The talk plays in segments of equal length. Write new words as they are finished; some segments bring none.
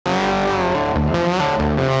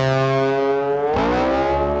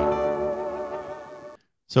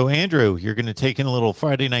So, Andrew, you're going to take in a little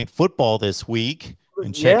Friday night football this week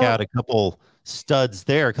and check Yeah. out a couple studs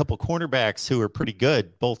there, a couple cornerbacks who are pretty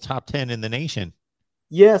good, both top 10 in the nation.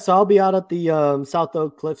 Yeah, so I'll be out at the South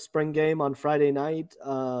Oak Cliff spring game on Friday night.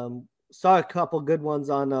 Saw a couple good ones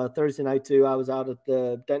on Thursday night too. I was out at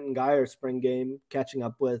the Denton Geyer spring game catching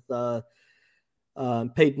up with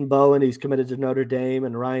Peyton Bowen, who's committed to Notre Dame,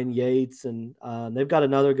 and Ryan Yates. And they've got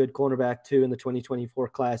another good cornerback too in the 2024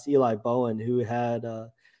 class, Eli Bowen, who had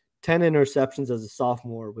 10 interceptions as a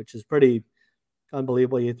sophomore, which is pretty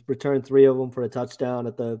unbelievable. He returned 3 of them for a touchdown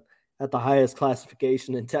at the highest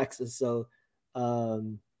classification in Texas. So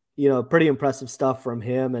um, pretty impressive stuff from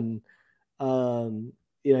him. And um,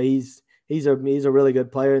 he's a really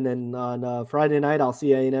good player. And then on Friday night, I'll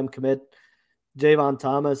see A&M commit Jayvon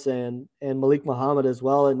Thomas and Malik Muhammad as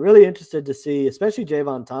well. And really interested to see, especially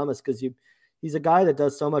Jayvon Thomas, because he's a guy that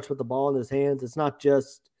does so much with the ball in his hands. It's not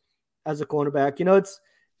just as a cornerback.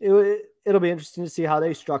 It'll be interesting to see how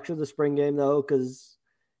they structure the spring game though, because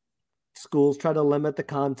schools try to limit the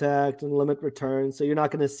contact and limit returns. So you're not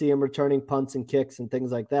going to see him returning punts and kicks and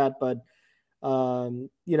things like that. But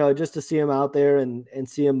just to see him out there and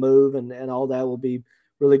see him move and all that will be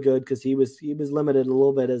really good, because he was limited a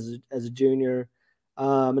little bit as a junior.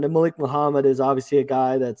 And then Malik Muhammad is obviously a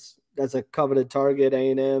guy that's a coveted target.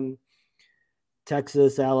 A&M,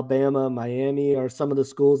 Texas, Alabama, Miami are some of the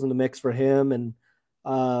schools in the mix for him. And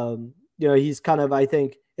he's kind of, I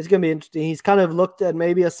think it's going to be interesting. He's kind of looked at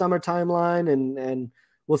maybe a summer timeline, and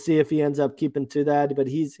we'll see if he ends up keeping to that. But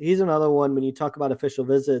he's another one, when you talk about official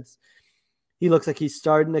visits, he looks like he's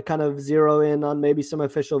starting to kind of zero in on maybe some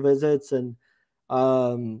official visits. And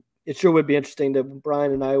it sure would be interesting to,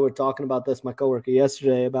 Brian and I were talking about this, my coworker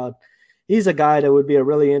yesterday, about he's a guy that would be a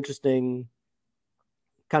really interesting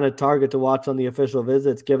kind of target to watch on the official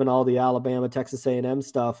visits, given all the Alabama, Texas A&M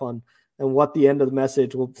stuff and what the end of the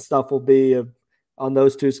message will be on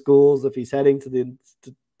those two schools, if he's heading to the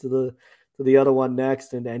other one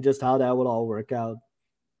next, and just how that would all work out.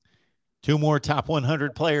 Two more top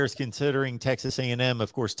 100 players considering Texas A&M.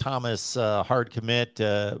 Of course, Thomas, hard commit.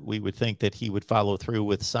 We would think that he would follow through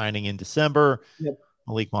with signing in December. Yep.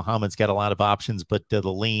 Malik Muhammad's got a lot of options, but the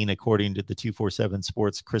lean, according to the 247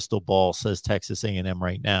 Sports crystal ball, says Texas A&M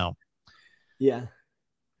right now. Yeah.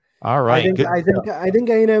 All right. I think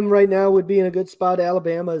A&M right now would be in a good spot.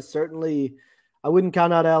 Alabama is certainly, I wouldn't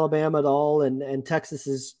count out Alabama at all, and Texas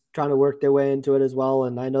is trying to work their way into it as well.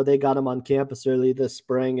 And I know they got him on campus early this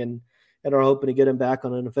spring and are hoping to get him back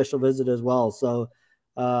on an official visit as well. So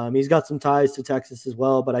he's got some ties to Texas as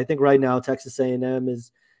well. But I think right now Texas A&M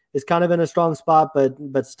is kind of in a strong spot,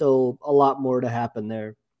 but still a lot more to happen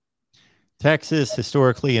there. Texas,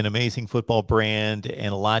 historically an amazing football brand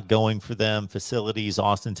and a lot going for them, facilities,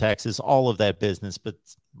 Austin, Texas, all of that business. But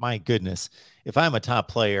my goodness, if I'm a top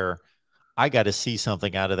player, I got to see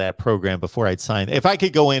something out of that program before I'd sign. If I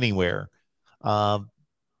could go anywhere,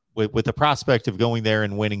 with the prospect of going there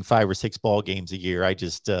and winning 5 or 6 ball games a year, I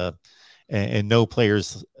just and no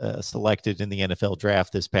players selected in the NFL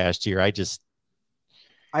draft this past year. I do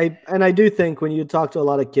think when you talk to a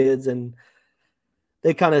lot of kids and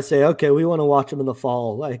they kind of say, okay, we want to watch them in the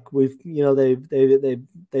fall. Like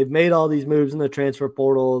they've made all these moves in the transfer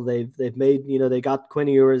portal. They've made, they got Quinn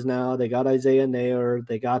Ewers now, they got Isaiah Nair,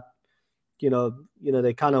 they got,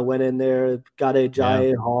 they kind of went in there, got a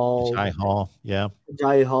Jai Hall. Yeah.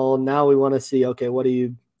 Jai Hall. Now we want to see, okay, what do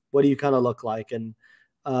you kind of look like? And,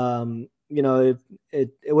 it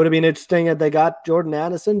would have been interesting if they got Jordan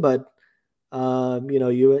Addison, but,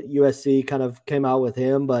 USC kind of came out with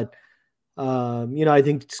him. But, I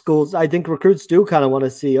think recruits do kind of want to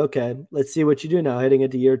see, okay, let's see what you do now heading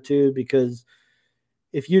into year 2, because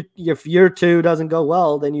if year 2 doesn't go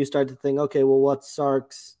well, then you start to think, okay, well, what's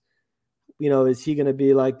Sark's, is he going to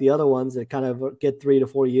be like the other ones that kind of get 3 to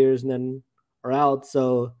 4 years and then are out?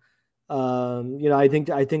 So, I think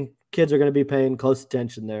kids are going to be paying close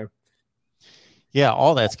attention there. Yeah,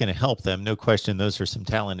 all that's going to help them. No question. Those are some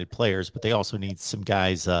talented players, but they also need some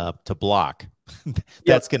guys to block.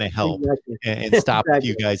 That's going to help and stop a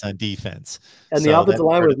few guys on defense. And the offensive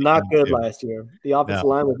line was not good last year. The offensive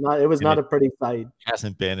line was not, it was not a pretty sight.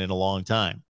 Hasn't been in a long time.